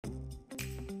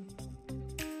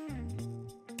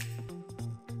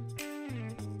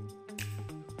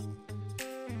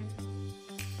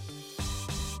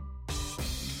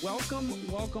Welcome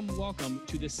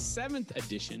to the 7th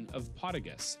edition of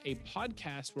Podigus, a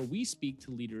podcast where we speak to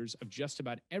leaders of just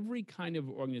about every kind of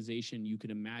organization you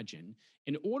can imagine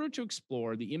in order to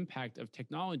explore the impact of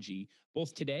technology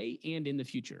both today and in the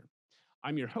future.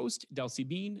 I'm your host, Delcy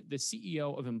Bean, the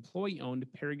CEO of employee-owned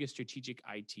Paragus Strategic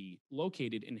IT,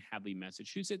 located in Hadley,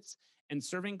 Massachusetts, and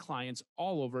serving clients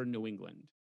all over New England.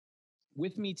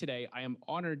 With me today, I am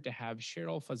honored to have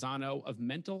Cheryl Fasano of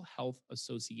Mental Health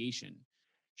Association.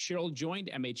 Cheryl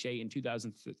joined MHA in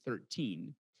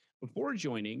 2013. Before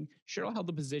joining, Cheryl held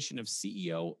the position of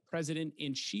CEO, President,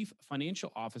 and Chief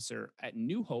Financial Officer at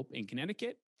New Hope in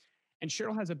Connecticut. And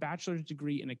Cheryl has a bachelor's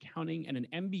degree in accounting and an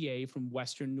MBA from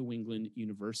Western New England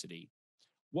University.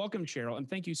 Welcome, Cheryl, and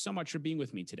thank you so much for being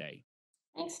with me today.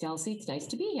 Thanks, Delcy. It's nice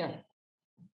to be here.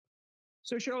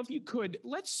 So, Cheryl, if you could,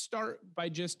 let's start by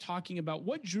just talking about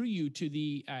what drew you to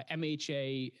the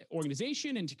MHA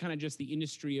organization and to kind of just the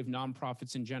industry of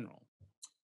nonprofits in general.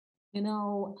 You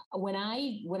know, when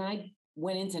I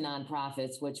went into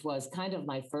nonprofits, which was kind of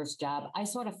my first job, I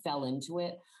sort of fell into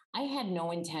it. I had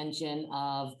no intention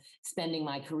of spending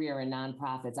my career in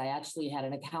nonprofits. I actually had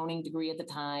an accounting degree at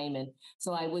the time. And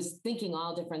so I was thinking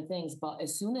all different things. But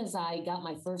as soon as I got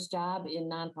my first job in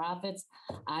nonprofits,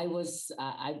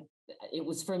 it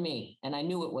was for me, and I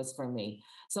knew it was for me.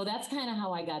 So that's kind of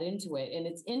how I got into it. And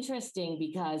it's interesting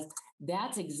because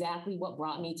that's exactly what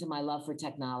brought me to my love for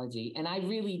technology. And I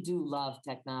really do love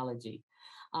technology.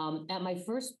 At my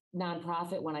first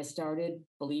nonprofit, when I started,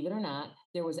 believe it or not,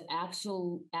 there was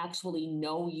actually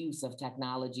no use of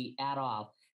technology at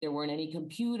all. There weren't any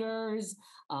computers.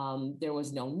 There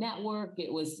was no network.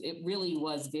 It really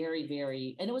was very,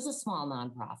 very, and it was a small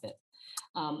nonprofit.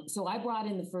 So I brought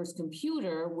in the first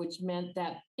computer, which meant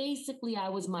that basically I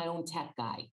was my own tech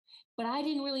guy. But I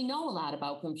didn't really know a lot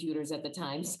about computers at the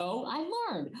time. So I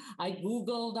learned. I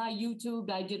Googled, I YouTubed,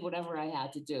 I did whatever I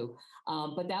had to do.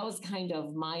 But that was kind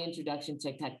of my introduction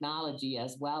to technology,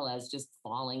 as well as just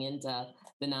falling into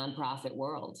the nonprofit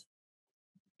world.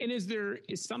 And is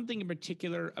something in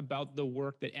particular about the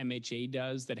work that MHA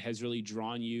does that has really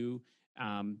drawn you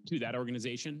to that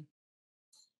organization?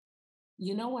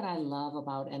 You know what I love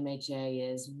about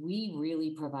MHA is we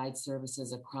really provide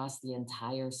services across the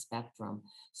entire spectrum.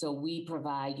 So we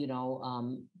provide,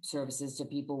 services to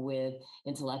people with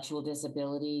intellectual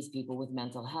disabilities, people with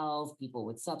mental health, people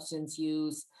with substance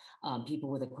use,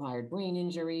 people with acquired brain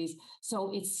injuries.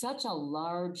 So it's such a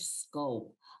large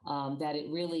scope that it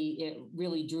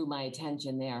really drew my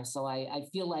attention there. So I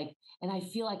feel like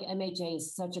MHA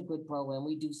is such a good program.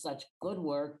 We do such good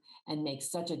work and make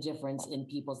such a difference in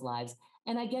people's lives.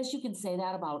 And I guess you can say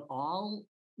that about all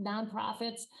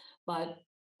nonprofits, but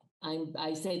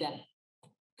I say that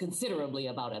considerably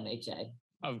about MHA.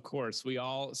 Of course, we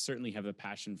all certainly have a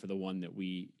passion for the one that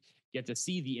we get to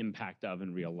see the impact of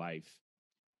in real life.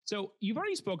 So you've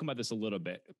already spoken about this a little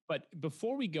bit, but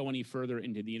before we go any further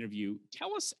into the interview,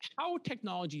 tell us, how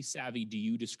technology savvy do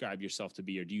you describe yourself to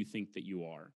be, or do you think that you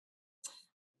are?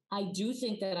 I do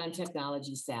think that I'm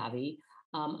technology savvy.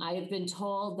 I have been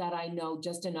told that I know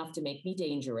just enough to make me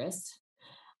dangerous,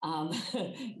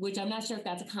 which I'm not sure if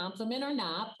that's a compliment or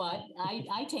not, but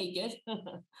I take it.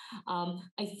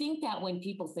 I think that when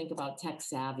people think about tech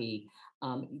savvy,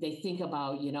 they think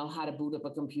about, how to boot up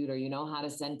a computer, how to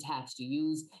send text.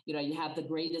 You have the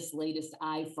latest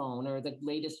iPhone or the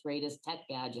greatest tech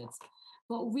gadgets.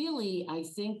 But really, I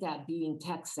think that being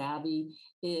tech savvy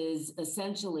is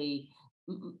essentially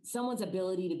someone's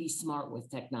ability to be smart with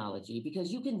technology,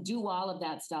 because you can do all of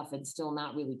that stuff and still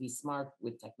not really be smart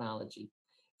with technology.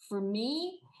 For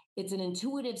me, it's an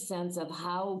intuitive sense of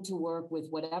how to work with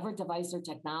whatever device or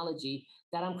technology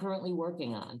that I'm currently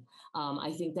working on.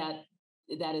 I think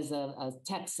that is a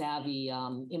tech savvy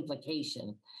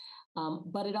implication.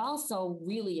 But it also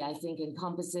really, I think,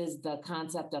 encompasses the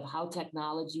concept of how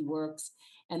technology works,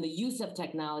 and the use of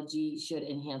technology should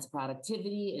enhance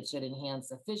productivity. It should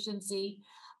enhance efficiency.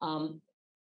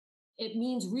 It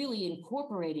means really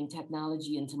incorporating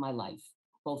technology into my life,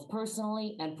 both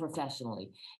personally and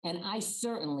professionally. And I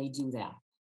certainly do that.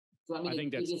 Do you want me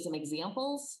to give you some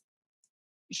examples?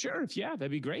 Sure. Yeah, that'd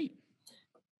be great.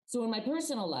 So in my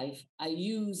personal life, I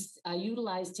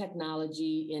utilize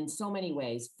technology in so many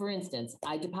ways. For instance,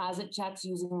 I deposit checks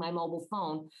using my mobile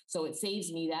phone, so it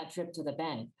saves me that trip to the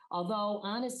bank. Although,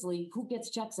 honestly, who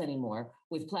gets checks anymore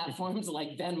with platforms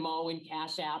like Venmo and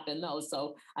Cash App and those?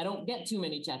 So I don't get too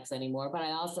many checks anymore, but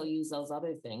I also use those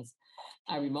other things.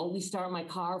 I remotely start my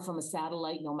car from a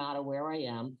satellite no matter where I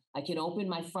am. I can open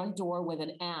my front door with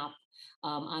an app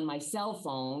on my cell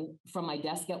phone from my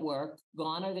desk at work.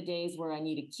 Gone are the days where I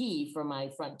need a key for my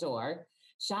front door.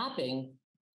 Shopping,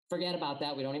 Forget about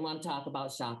that. We don't even want to talk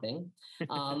about shopping.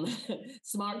 Um,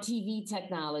 Smart TV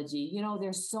technology.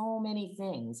 There's so many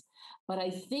things. But I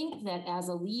think that as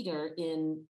a leader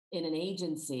in an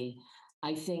agency,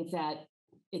 I think that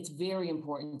it's very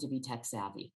important to be tech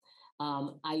savvy.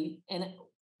 And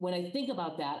when I think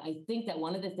about that, I think that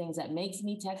one of the things that makes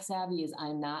me tech savvy is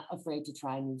I'm not afraid to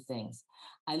try new things.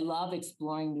 I love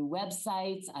exploring new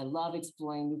websites. I love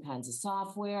exploring new kinds of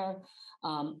software.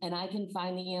 And I can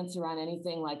find the answer on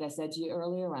anything, like I said to you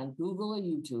earlier, on Google or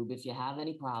YouTube if you have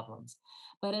any problems.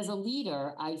 But as a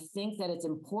leader, I think that it's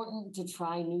important to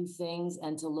try new things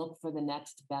and to look for the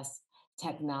next best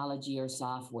technology or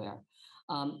software.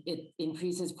 It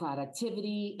increases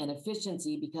productivity and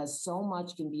efficiency because so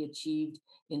much can be achieved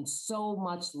in so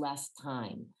much less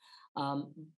time.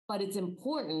 But it's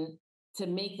important to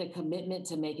make the commitment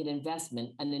to make an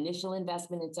initial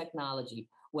investment in technology,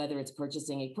 whether it's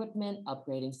purchasing equipment,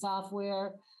 upgrading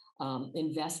software,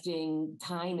 investing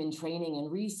time in training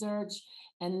and research.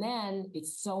 And then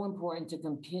it's so important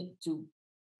to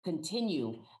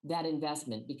continue that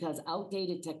investment because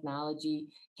outdated technology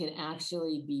can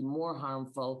actually be more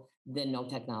harmful than no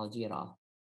technology at all.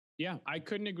 Yeah, I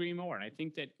couldn't agree more. And I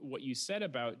think that what you said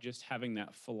about just having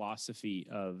that philosophy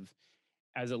of,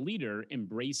 as a leader,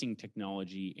 embracing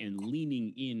technology and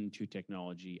leaning into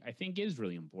technology, I think is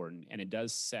really important. And it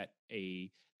does set the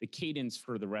cadence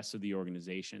for the rest of the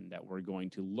organization that we're going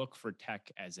to look for tech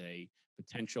as a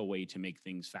potential way to make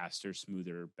things faster,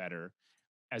 smoother, better,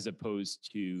 as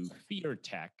opposed to fear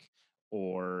tech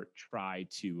or try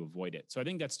to avoid it. So I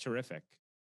think that's terrific,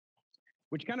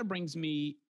 which kind of brings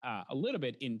me a little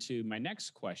bit into my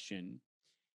next question.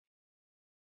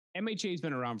 MHA has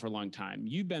been around for a long time.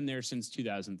 You've been there since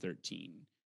 2013.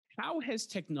 How has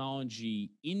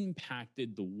technology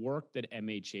impacted the work that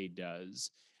MHA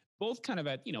does, both kind of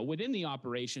at, within the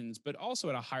operations, but also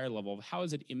at a higher level? How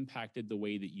has it impacted the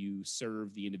way that you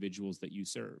serve the individuals that you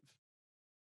serve?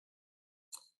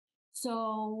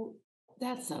 So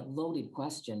that's a loaded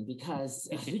question because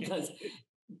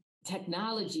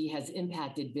technology has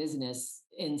impacted business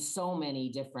in so many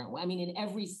different ways. I mean, in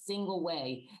every single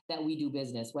way that we do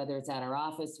business, whether it's at our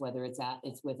office, whether it's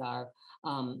with our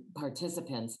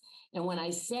participants. And when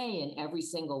I say in every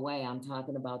single way, I'm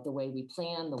talking about the way we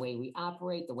plan, the way we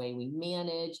operate, the way we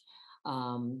manage,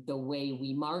 the way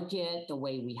we market, the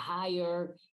way we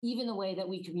hire, even the way that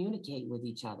we communicate with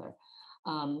each other.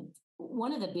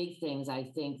 One of the big things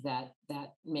I think that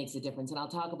makes a difference, and I'll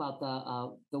talk about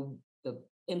the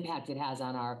impact it has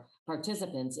on our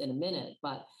participants in a minute,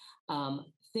 but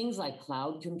things like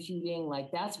cloud computing, like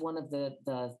that's one of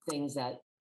the things that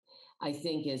I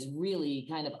think is really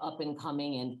kind of up and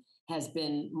coming and has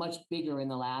been much bigger in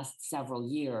the last several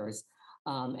years.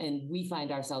 And we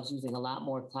find ourselves using a lot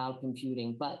more cloud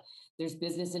computing, but there's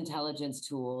business intelligence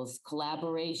tools,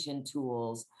 collaboration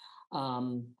tools.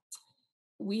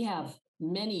 We have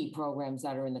many programs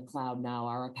that are in the cloud now,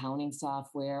 our accounting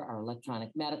software, our electronic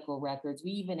medical records.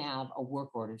 We even have a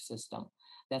work order system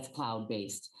that's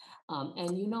cloud-based.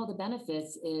 And the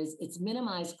benefits is it's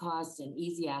minimized costs and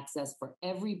easy access for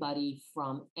everybody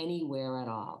from anywhere at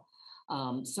all.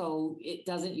 So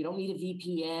you don't need a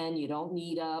VPN, you don't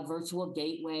need a virtual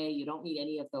gateway, you don't need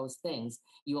any of those things.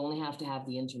 You only have to have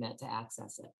the internet to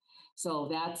access it. So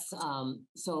that's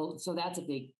that's a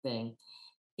big thing.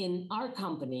 In our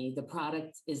company, the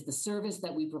product is the service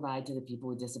that we provide to the people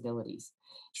with disabilities.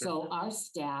 Sure. So our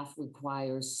staff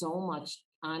requires so much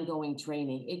ongoing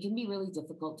training. It can be really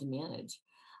difficult to manage.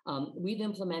 We've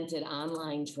implemented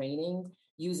online training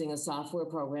using a software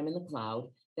program in the cloud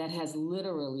that has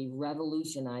literally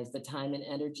revolutionized the time and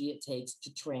energy it takes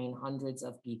to train hundreds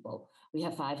of people. We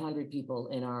have 500 people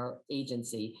in our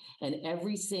agency, and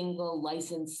every single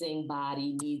licensing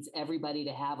body needs everybody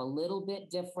to have a little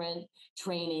bit different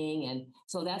training. And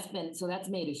so that's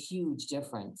made a huge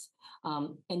difference.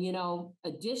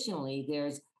 Additionally,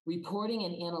 there's reporting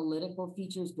and analytical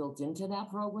features built into that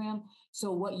program.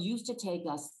 So what used to take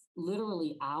us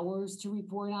literally hours to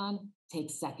report on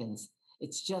takes seconds.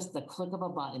 It's just the click of a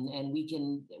button, and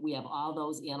we have all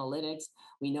those analytics.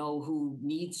 We know who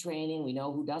needs training. We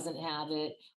know who doesn't have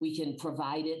it. We can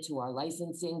provide it to our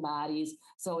licensing bodies.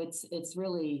 So it's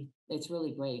really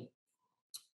great.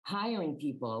 Hiring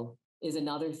people is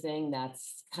another thing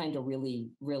that's kind of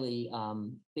really, really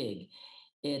big.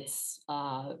 It's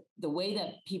the way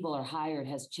that people are hired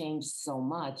has changed so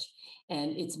much,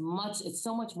 and it's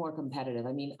so much more competitive.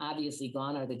 I mean, obviously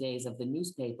gone are the days of the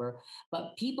newspaper,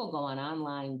 but people go on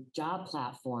online job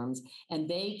platforms and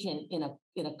they can,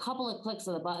 in a couple of clicks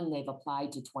of the button, they've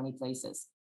applied to 20 places.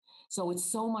 So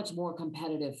it's so much more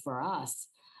competitive for us.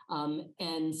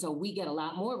 And so we get a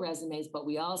lot more resumes, but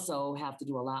we also have to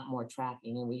do a lot more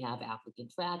tracking, and we have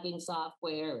applicant tracking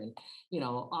software and,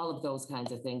 all of those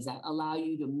kinds of things that allow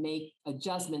you to make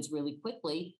adjustments really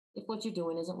quickly if what you're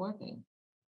doing isn't working.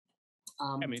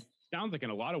 I mean, it sounds like in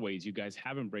a lot of ways you guys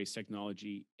have embraced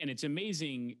technology, and it's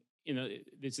amazing.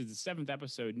 This is the seventh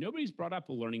episode. Nobody's brought up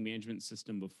a learning management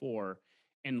system before,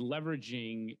 and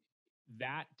leveraging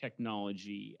that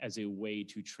technology as a way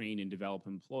to train and develop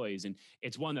employees. And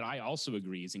it's one that I also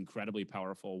agree is incredibly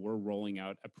powerful. We're rolling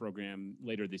out a program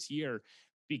later this year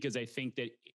because I think that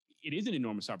it is an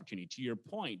enormous opportunity, to your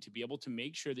point, to be able to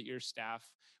make sure that your staff,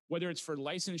 whether it's for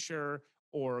licensure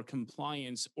or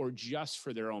compliance or just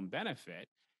for their own benefit,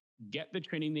 get the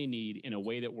training they need in a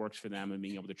way that works for them and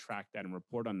being able to track that and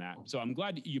report on that. So I'm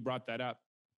glad you brought that up.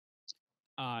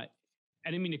 I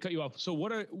didn't mean to cut you off. So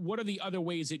what are the other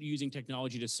ways that you're using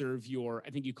technology to serve your, I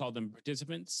think you call them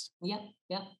participants? Yep.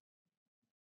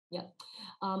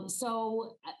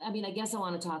 So, I mean, I guess I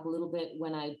want to talk a little bit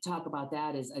when I talk about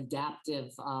that is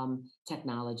adaptive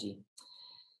technology.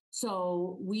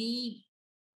 So we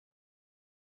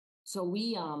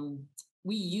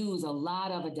use a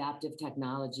lot of adaptive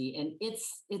technology, and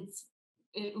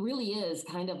it really is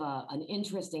kind of an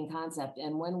interesting concept.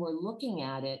 And when we're looking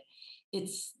at it,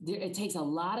 it takes a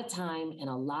lot of time and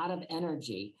a lot of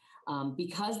energy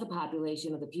because the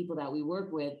population of the people that we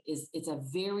work with it's a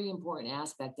very important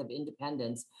aspect of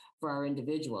independence for our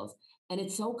individuals. And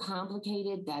it's so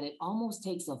complicated that it almost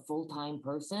takes a full-time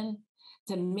person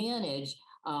to manage,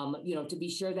 to be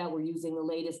sure that we're using the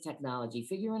latest technology,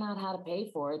 figuring out how to pay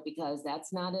for it, because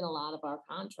that's not in a lot of our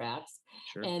contracts.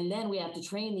 Sure. And then we have to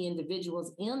train the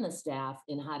individuals and the staff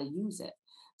in how to use it.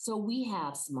 So we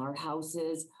have smart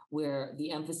houses where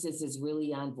the emphasis is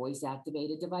really on voice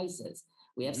activated devices.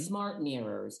 We have smart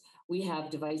mirrors. We have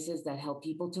devices that help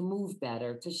people to move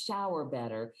better, to shower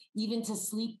better, even to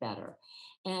sleep better.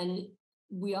 And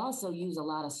we also use a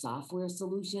lot of software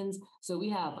solutions. So we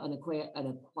have an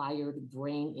acquired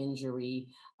brain injury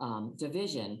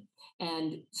division.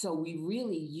 And so we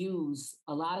really use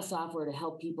a lot of software to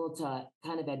help people to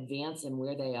kind of advance in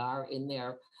where they are in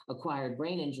their acquired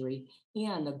brain injury.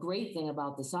 And the great thing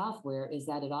about the software is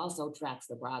that it also tracks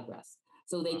the progress.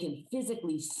 So they can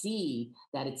physically see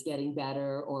that it's getting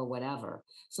better or whatever.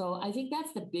 So I think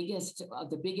that's the biggest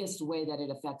way that it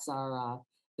affects our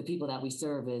the people that we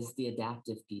serve is the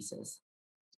adaptive pieces.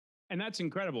 And that's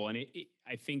incredible. And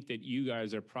I think that you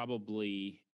guys are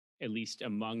probably, at least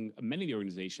among many of the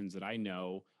organizations that I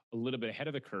know, a little bit ahead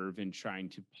of the curve in trying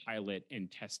to pilot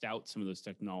and test out some of those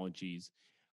technologies.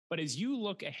 But as you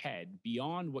look ahead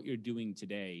beyond what you're doing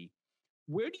today,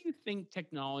 where do you think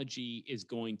technology is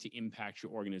going to impact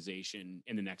your organization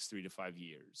in the next 3 to 5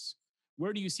 years?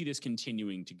 Where do you see this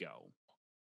continuing to go?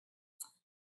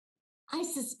 I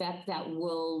suspect that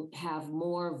we'll have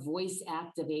more voice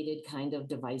activated kind of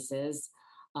devices.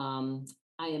 I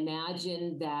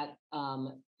imagine that,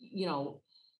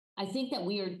 I think that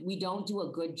we don't do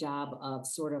a good job of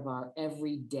sort of our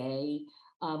everyday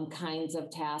kinds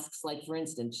of tasks. Like, for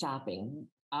instance, shopping.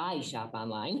 I shop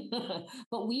online,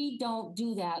 but we don't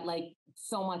do that like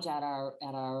so much at our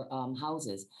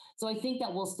houses. So I think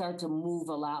that we'll start to move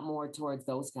a lot more towards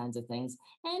those kinds of things.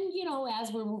 And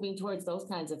as we're moving towards those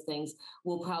kinds of things,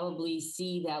 we'll probably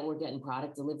see that we're getting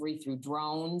product delivery through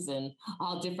drones and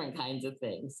all different kinds of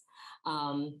things.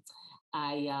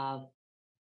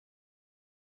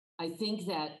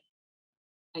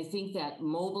 I think that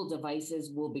mobile devices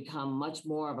will become much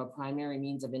more of a primary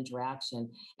means of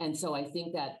interaction. And so I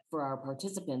think that for our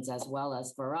participants as well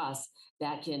as for us,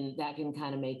 that can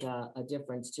kind of make a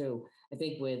difference too. I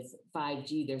think with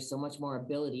 5G, there's so much more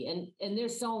ability and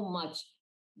there's so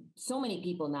many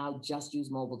people now just use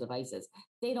mobile devices.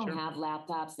 They don't have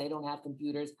laptops. They don't have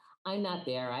computers. I'm not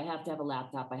there. I have to have a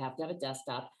laptop. I have to have a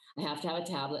desktop. I have to have a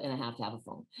tablet and I have to have a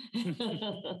phone,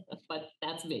 but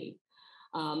that's me.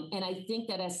 And I think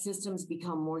that as systems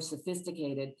become more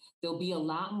sophisticated, there'll be a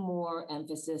lot more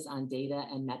emphasis on data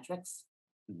and metrics.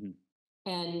 Mm-hmm.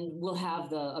 And we'll have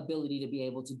the ability to be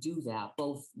able to do that,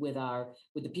 both with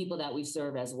the people that we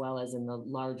serve, as well as in the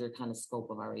larger kind of scope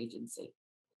of our agency.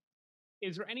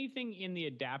 Is there anything in the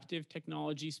adaptive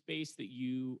technology space that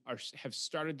you have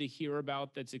started to hear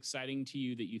about that's exciting to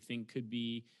you that you think could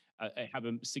be have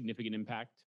a significant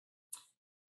impact?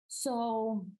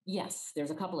 So yes,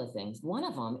 there's a couple of things. One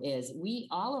of them is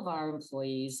all of our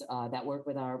employees that work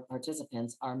with our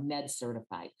participants are med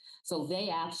certified. So they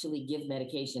actually give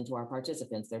medication to our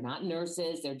participants. They're not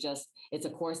nurses. It's a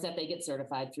course that they get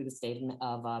certified through the state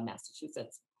of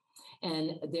Massachusetts.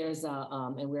 And there's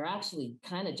and we're actually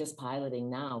kind of just piloting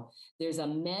now. There's a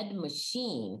med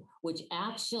machine which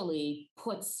actually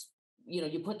puts,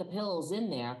 you put the pills in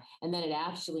there, and then it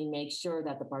actually makes sure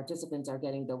that the participants are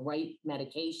getting the right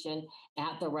medication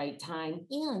at the right time,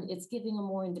 and it's giving them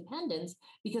more independence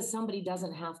because somebody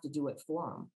doesn't have to do it for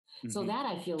them. So that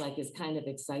I feel like is kind of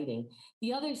exciting.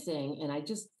 The other thing, and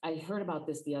I heard about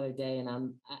this the other day,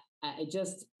 and I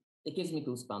just it gives me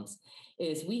goosebumps,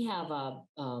 is we have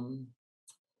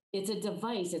it's a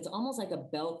device. It's almost like a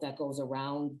belt that goes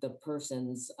around the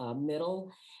person's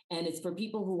middle, and it's for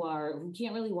people who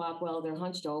can't really walk well. They're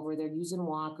hunched over. They're using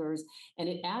walkers, and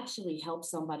it actually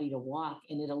helps somebody to walk,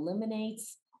 and it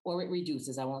eliminates or it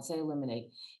reduces. I won't say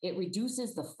eliminate. It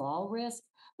reduces the fall risk.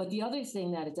 But the other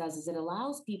thing that it does is it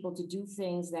allows people to do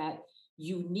things that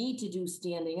you need to do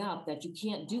standing up that you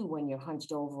can't do when you're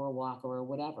hunched over a walker or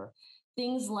whatever.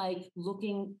 Things like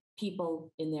looking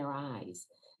people in their eyes,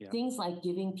 things like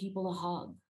giving people a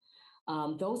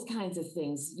hug, those kinds of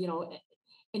things,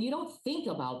 and you don't think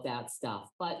about that stuff,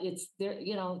 but it's there,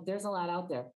 there's a lot out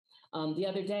there. The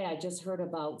other day, I just heard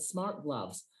about smart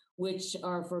gloves, which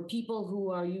are for people who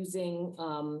are using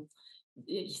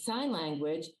sign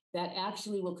language that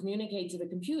actually will communicate to the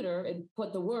computer and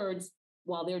put the words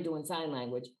while they're doing sign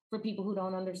language for people who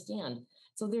don't understand.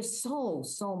 So there's so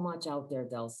much out there,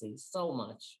 Delcy, so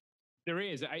much. There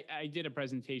is. I did a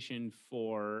presentation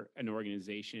for an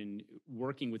organization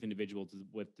working with individuals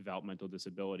with developmental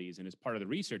disabilities. And as part of the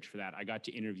research for that, I got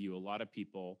to interview a lot of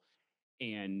people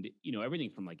and, everything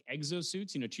from like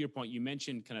exosuits, to your point, you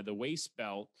mentioned kind of the waist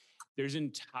belt. There's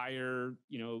entire,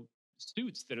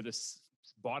 suits that are this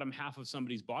bottom half of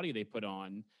somebody's body they put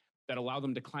on that allow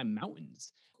them to climb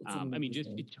mountains.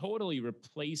 Just totally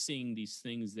replacing these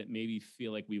things that maybe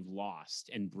feel like we've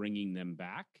lost and bringing them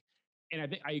back. And I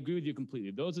think I agree with you completely.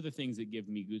 Those are the things that give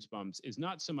me goosebumps, is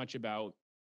not so much about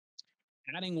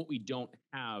adding what we don't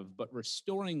have, but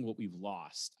restoring what we've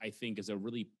lost, I think is a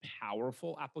really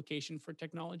powerful application for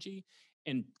technology.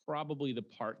 And probably the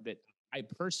part that I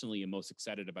personally am most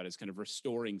excited about is kind of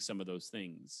restoring some of those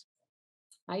things.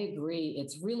 I agree.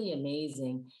 It's really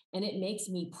amazing. And it makes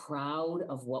me proud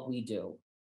of what we do.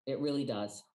 It really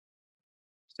does.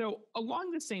 So,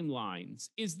 along the same lines,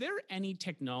 is there any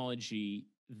technology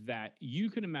that you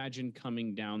can imagine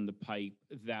coming down the pipe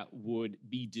that would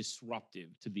be disruptive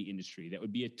to the industry, that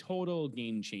would be a total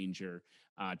game changer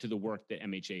to the work that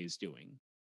MHA is doing?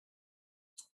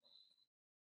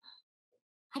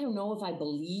 I don't know if I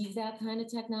believe that kind of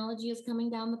technology is coming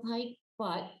down the pike,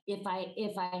 but if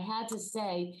I had to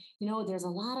say, there's a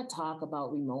lot of talk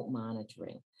about remote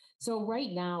monitoring. So right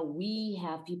now we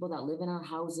have people that live in our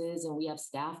houses and we have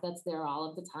staff that's there all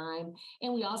of the time.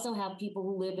 And we also have people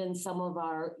who live in some of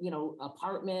our,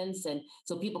 apartments. And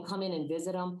so people come in and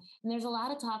visit them. And there's a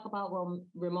lot of talk about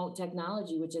remote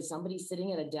technology, which is somebody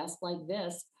sitting at a desk like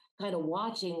this, kind of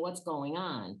watching what's going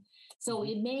on. So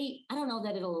it may, I don't know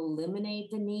that it'll eliminate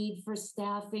the need for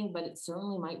staffing, but it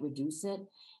certainly might reduce it.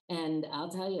 And I'll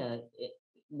tell you,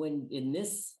 when in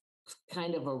this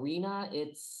kind of arena,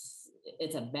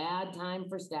 it's a bad time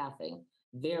for staffing,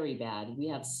 very bad. We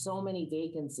have so many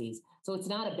vacancies. So it's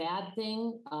not a bad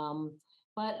thing,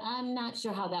 but I'm not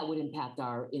sure how that would impact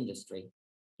our industry.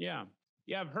 Yeah.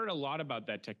 Yeah, I've heard a lot about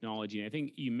that technology. And I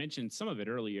think you mentioned some of it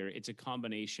earlier. It's a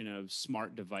combination of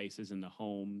smart devices in the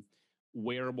home,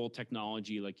 wearable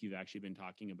technology, like you've actually been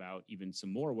talking about, even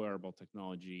some more wearable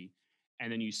technology.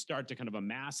 And then you start to kind of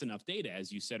amass enough data,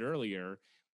 as you said earlier,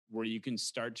 where you can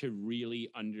start to really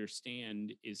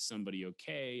understand, is somebody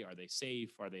okay? Are they safe?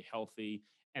 Are they healthy?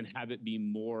 And have it be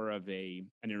more of an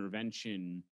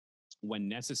intervention when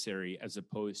necessary, as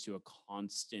opposed to a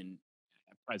constant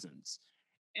presence.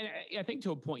 And I think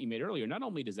to a point you made earlier, not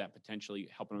only does that potentially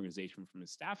help an organization from a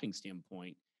staffing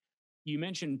standpoint, you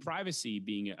mentioned privacy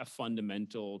being a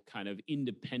fundamental kind of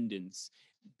independence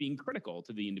being critical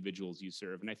to the individuals you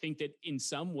serve. And I think that in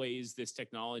some ways, this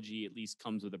technology at least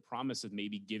comes with a promise of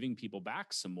maybe giving people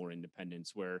back some more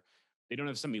independence, where they don't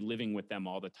have somebody living with them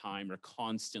all the time or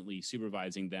constantly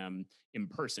supervising them in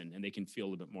person, and they can feel a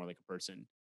little bit more like a person.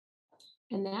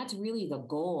 And that's really the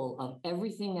goal of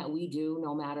everything that we do,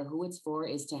 no matter who it's for,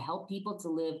 is to help people to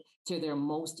live to their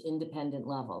most independent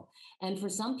level. And for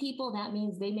some people, that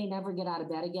means they may never get out of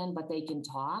bed again, but they can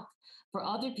talk. For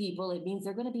other people, it means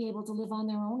they're going to be able to live on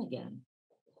their own again.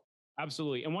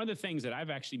 Absolutely. And one of the things that I've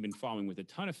actually been following with a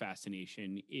ton of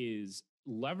fascination is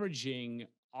leveraging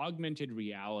augmented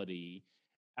reality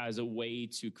as a way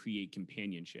to create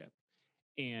companionship.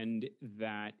 And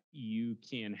that you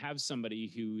can have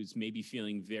somebody who's maybe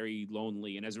feeling very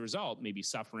lonely and as a result, maybe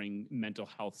suffering mental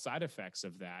health side effects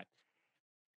of that.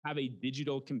 have a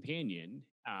digital companion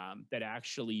that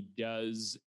actually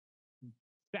does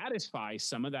satisfy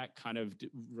some of that kind of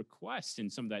request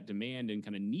and some of that demand and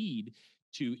kind of need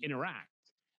to interact.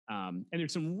 And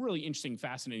there's some really interesting,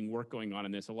 fascinating work going on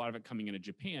in this, a lot of it coming out of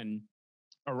Japan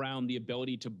around the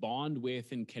ability to bond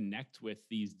with and connect with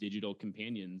these digital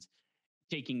companions,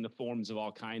 taking the forms of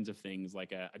all kinds of things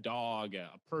like a dog, a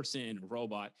person, a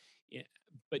robot,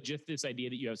 but just this idea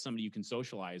that you have somebody you can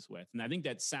socialize with. And I think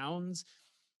that sounds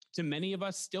to many of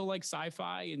us still like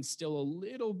sci-fi and still a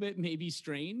little bit maybe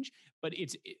strange, but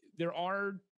there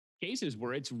are cases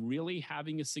where it's really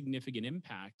having a significant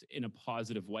impact in a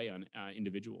positive way on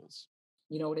individuals.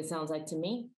 You know what it sounds like to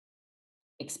me?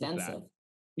 Expensive.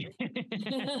 You'd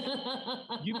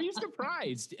be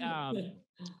surprised. I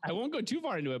won't go too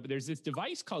far into it, but there's this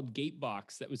device called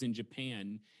Gatebox that was in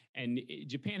Japan, and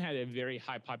Japan had a very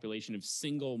high population of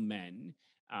single men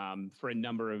for a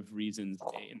number of reasons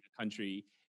in the country.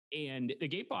 And the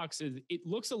Gatebox it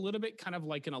looks a little bit kind of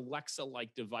like an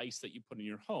Alexa-like device that you put in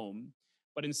your home,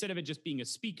 but instead of it just being a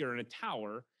speaker and a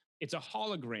tower, it's a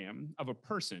hologram of a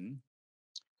person,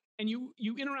 and you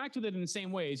interact with it in the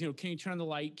same ways. Can you turn on the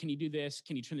light? Can you do this?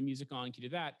 Can you turn the music on? Can you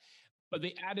do that? But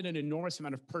they added an enormous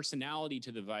amount of personality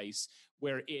to the device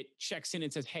where it checks in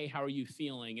and says, "Hey, how are you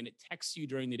feeling?" And it texts you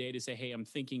during the day to say, "Hey, I'm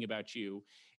thinking about you."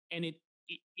 And it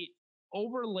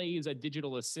overlays a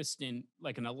digital assistant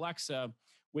like an Alexa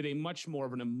with a much more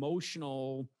of an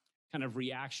emotional kind of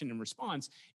reaction and response,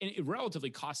 and it relatively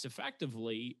cost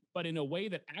effectively, but in a way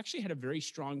that actually had a very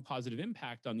strong positive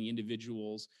impact on the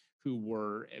individuals who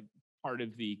were part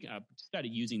of the study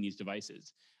using these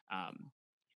devices.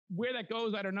 Where that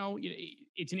goes, I don't know.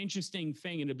 It's an interesting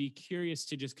thing, and to be curious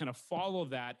to just kind of follow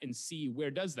that and see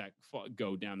where does that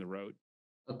go down the road.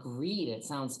 Agreed. It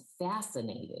sounds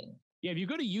fascinating. Yeah, if you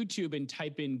go to YouTube and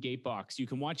type in Gatebox, you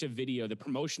can watch a video, the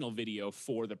promotional video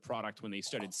for the product when they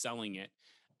started selling it.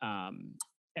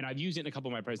 And I've used it in a couple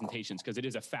of my presentations because it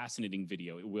is a fascinating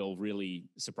video. It will really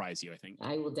surprise you, I think.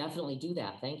 I will definitely do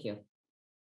that. Thank you.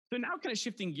 So now kind of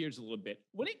shifting gears a little bit,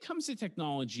 when it comes to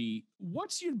technology,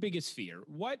 what's your biggest fear?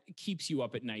 What keeps you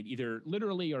up at night, either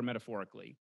literally or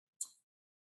metaphorically?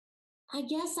 I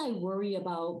guess I worry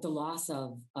about the loss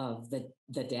of the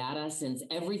data, since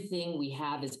everything we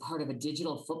have is part of a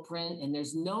digital footprint and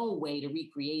there's no way to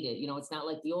recreate it. It's not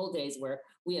like the old days where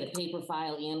we had a paper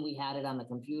file and we had it on the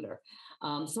computer.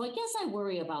 So I guess I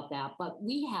worry about that, but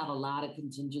we have a lot of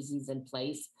contingencies in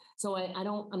place. So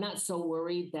I'm not so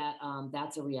worried that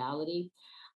that's a reality.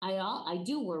 I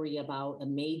do worry about a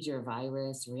major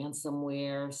virus,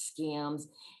 ransomware, scams,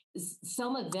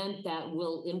 some event that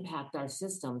will impact our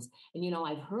systems. And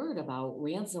I've heard about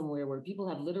ransomware where people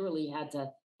have literally had to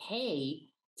pay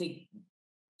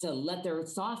to let their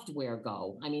software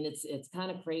go. I mean, it's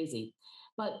kind of crazy.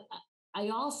 But I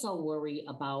also worry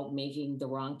about making the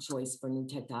wrong choice for new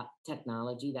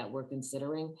technology that we're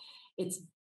considering. It's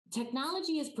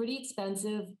Technology is pretty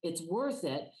expensive. It's worth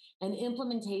it. And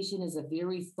implementation is a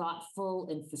very thoughtful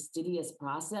and fastidious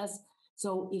process.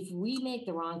 So if we make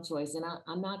the wrong choice, and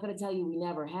I'm not going to tell you we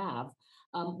never have,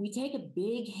 we take a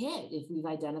big hit if we've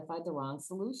identified the wrong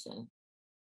solution.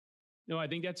 No, I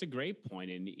think that's a great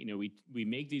point. And we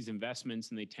make these investments,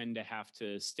 and they tend to have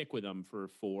to stick with them for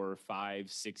 4, 5,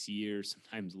 6 years,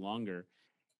 sometimes longer.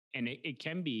 And it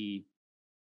can be,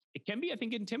 I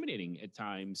think, intimidating at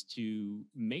times to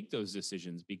make those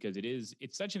decisions, because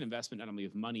it's such an investment, not only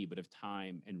of money, but of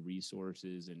time and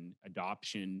resources and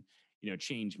adoption,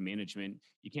 change management.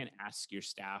 You can't ask your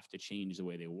staff to change the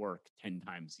way they work 10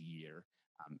 times a year.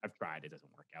 I've tried, it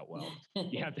doesn't work out well.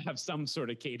 You have to have some sort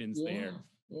of cadence there.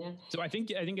 Yeah. So I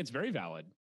think it's very valid.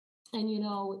 And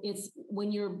it's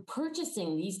when you're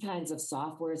purchasing these kinds of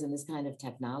softwares and this kind of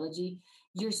technology,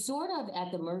 you're sort of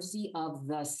at the mercy of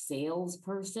the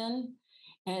salesperson.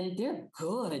 And they're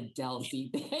good, Delphi.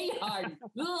 They are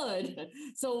good.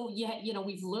 So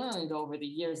we've learned over the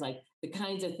years, like the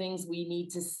kinds of things we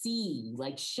need to see,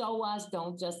 like show us,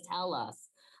 don't just tell us.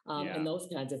 And those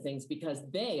kinds of things, because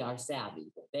they are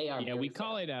savvy. They are. Yeah, we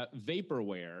call it a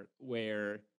vaporware,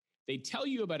 where they tell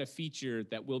you about a feature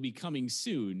that will be coming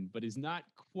soon, but is not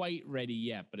quite ready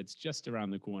yet, but it's just around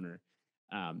the corner.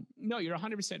 No, you're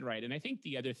 100% right. And I think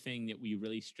the other thing that we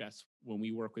really stress when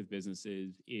we work with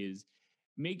businesses is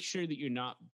make sure that you're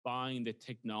not buying the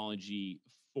technology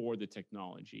for the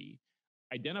technology.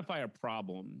 Identify a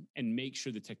problem and make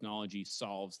sure the technology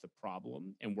solves the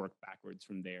problem and work backwards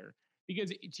from there.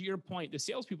 Because to your point, the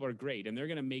salespeople are great, and they're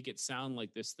going to make it sound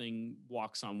like this thing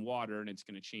walks on water and it's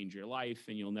going to change your life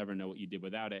and you'll never know what you did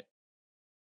without it.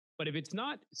 But if it's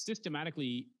not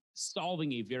systematically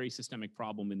solving a very systemic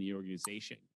problem in the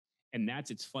organization, and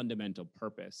that's its fundamental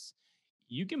purpose.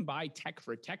 You can buy tech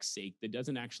for tech's sake that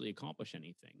doesn't actually accomplish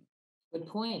anything. Good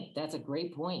point. That's a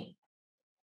great point.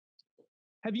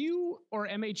 Have you or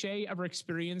MHA ever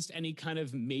experienced any kind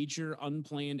of major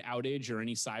unplanned outage or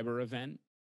any cyber event?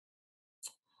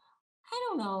 I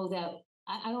don't know that.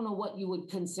 I don't know what you would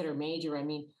consider major. I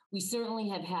mean, we certainly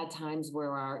have had times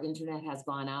where our internet has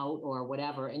gone out or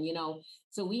whatever. And,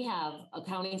 so we have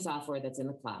accounting software that's in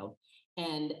the cloud.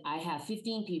 And I have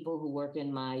 15 people who work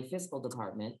in my fiscal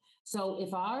department. So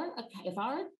if our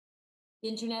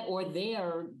internet or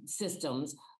their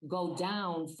systems go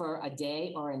down for a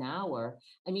day or an hour,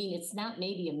 I mean, it's not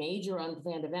maybe a major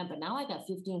unplanned event, but now I got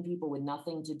 15 people with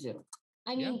nothing to do.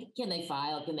 I mean, Can they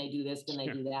file? Can they do this? Can they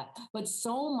do that? But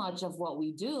so much of what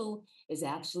we do is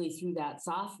actually through that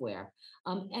software.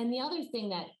 And the other thing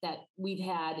that we've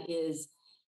had is,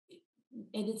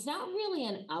 and it's not really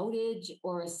an outage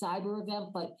or a cyber event,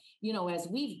 but, as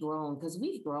we've grown, because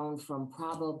we've grown from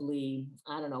probably,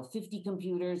 50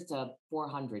 computers to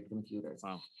 400 computers.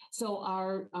 Wow. So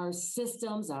our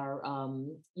systems, our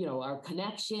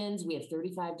connections, we have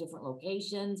 35 different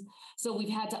locations. So we've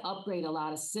had to upgrade a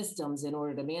lot of systems in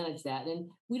order to manage that. And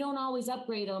we don't always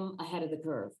upgrade them ahead of the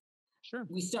curve. Sure.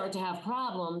 We start to have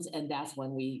problems, and that's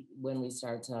when we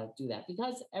start to do that,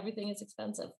 because everything is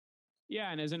expensive.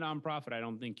 Yeah, and as a nonprofit, I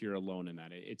don't think you're alone in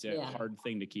that. It's a hard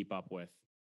thing to keep up with.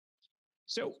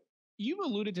 So you've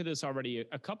alluded to this already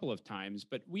a couple of times,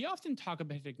 but we often talk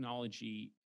about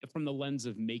technology from the lens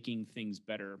of making things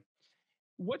better.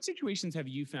 What situations have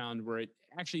you found where it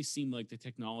actually seemed like the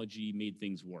technology made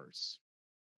things worse?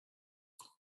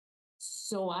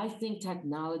 So I think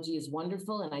technology is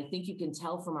wonderful. And I think you can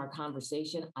tell from our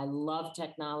conversation, I love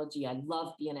technology. I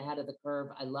love being ahead of the curve.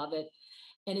 I love it.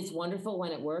 And it's wonderful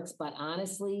when it works, but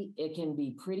honestly, it can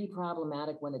be pretty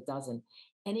problematic when it doesn't.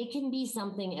 And it can be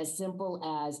something as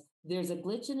simple as there's a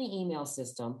glitch in the email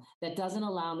system that doesn't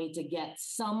allow me to get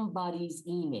somebody's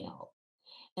email.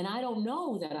 And I don't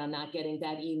know that I'm not getting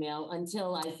that email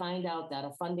until I find out that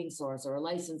a funding source or a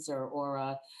licensor or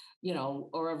a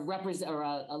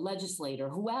legislator,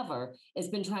 whoever has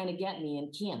been trying to get me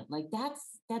and can't. Like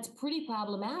that's pretty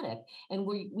problematic. And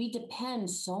we depend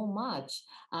so much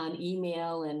on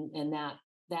email and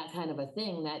that kind of a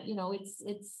thing that,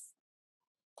 it's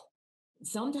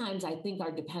sometimes I think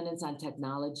our dependence on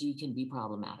technology can be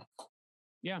problematic.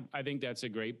 Yeah, I think that's a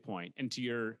great point. And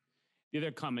to the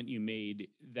other comment you made,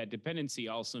 that dependency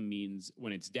also means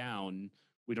when it's down,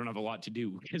 we don't have a lot to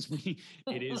do because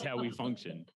it is how we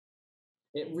function.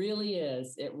 It really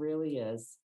is. It really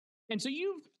is. And so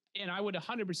and I would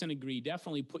 100% agree,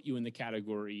 definitely put you in the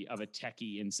category of a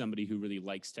techie and somebody who really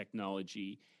likes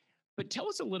technology. But tell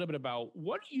us a little bit about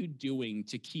what are you doing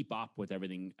to keep up with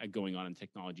everything going on in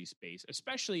technology space,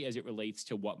 especially as it relates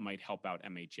to what might help out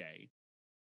MHA?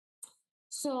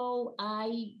 So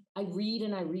I read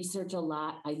and I research a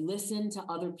lot. I listen to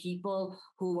other people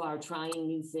who are trying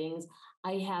new things.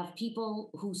 I have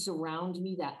people who surround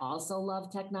me that also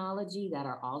love technology, that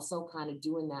are also kind of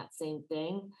doing that same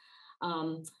thing.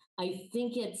 I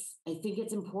think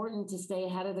it's important to stay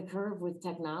ahead of the curve with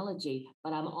technology,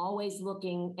 but I'm always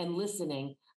looking and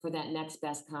listening for that next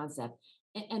best concept.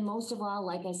 And most of all,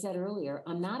 like I said earlier,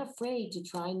 I'm not afraid to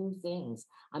try new things.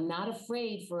 I'm not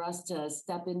afraid for us to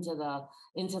step into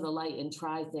the light and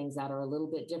try things that are a little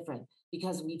bit different,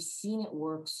 because we've seen it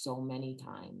work so many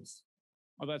times.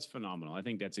 Oh, that's phenomenal. I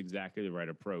think that's exactly the right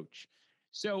approach.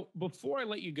 So before I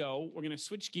let you go, we're going to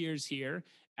switch gears here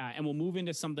and we'll move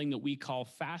into something that we call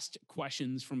Fast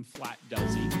Questions from Flat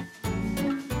Delzy.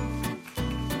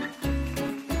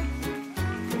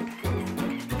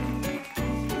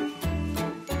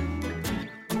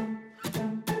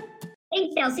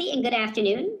 Thanks, Delcy, and good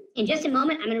afternoon. In just a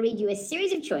moment, I'm going to read you a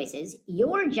series of choices.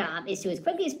 Your job is to, as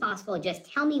quickly as possible,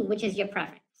 just tell me which is your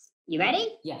preference. You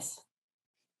ready? Yes.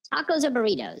 Tacos or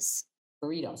burritos?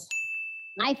 Burritos.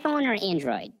 iPhone or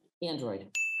Android? Android.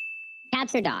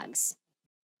 Cats or dogs?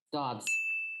 Dogs.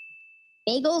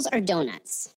 Bagels or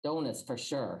donuts? Donuts for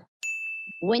sure.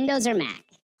 Windows or Mac?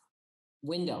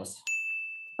 Windows.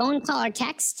 Phone call or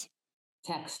text?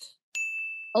 Text.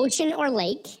 Ocean or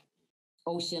lake?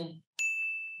 Ocean.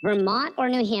 Vermont or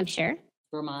New Hampshire?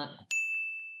 Vermont.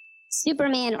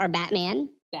 Superman or Batman?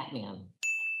 Batman.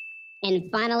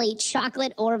 And finally,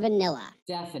 chocolate or vanilla?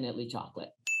 Definitely chocolate.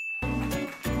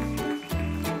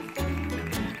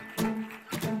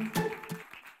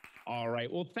 All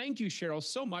right. Well, thank you, Cheryl,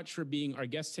 so much for being our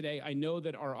guest today. I know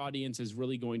that our audience is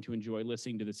really going to enjoy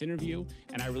listening to this interview,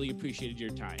 and I really appreciated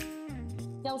your time.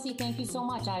 Delcy, thank you so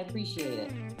much. I appreciate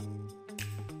it.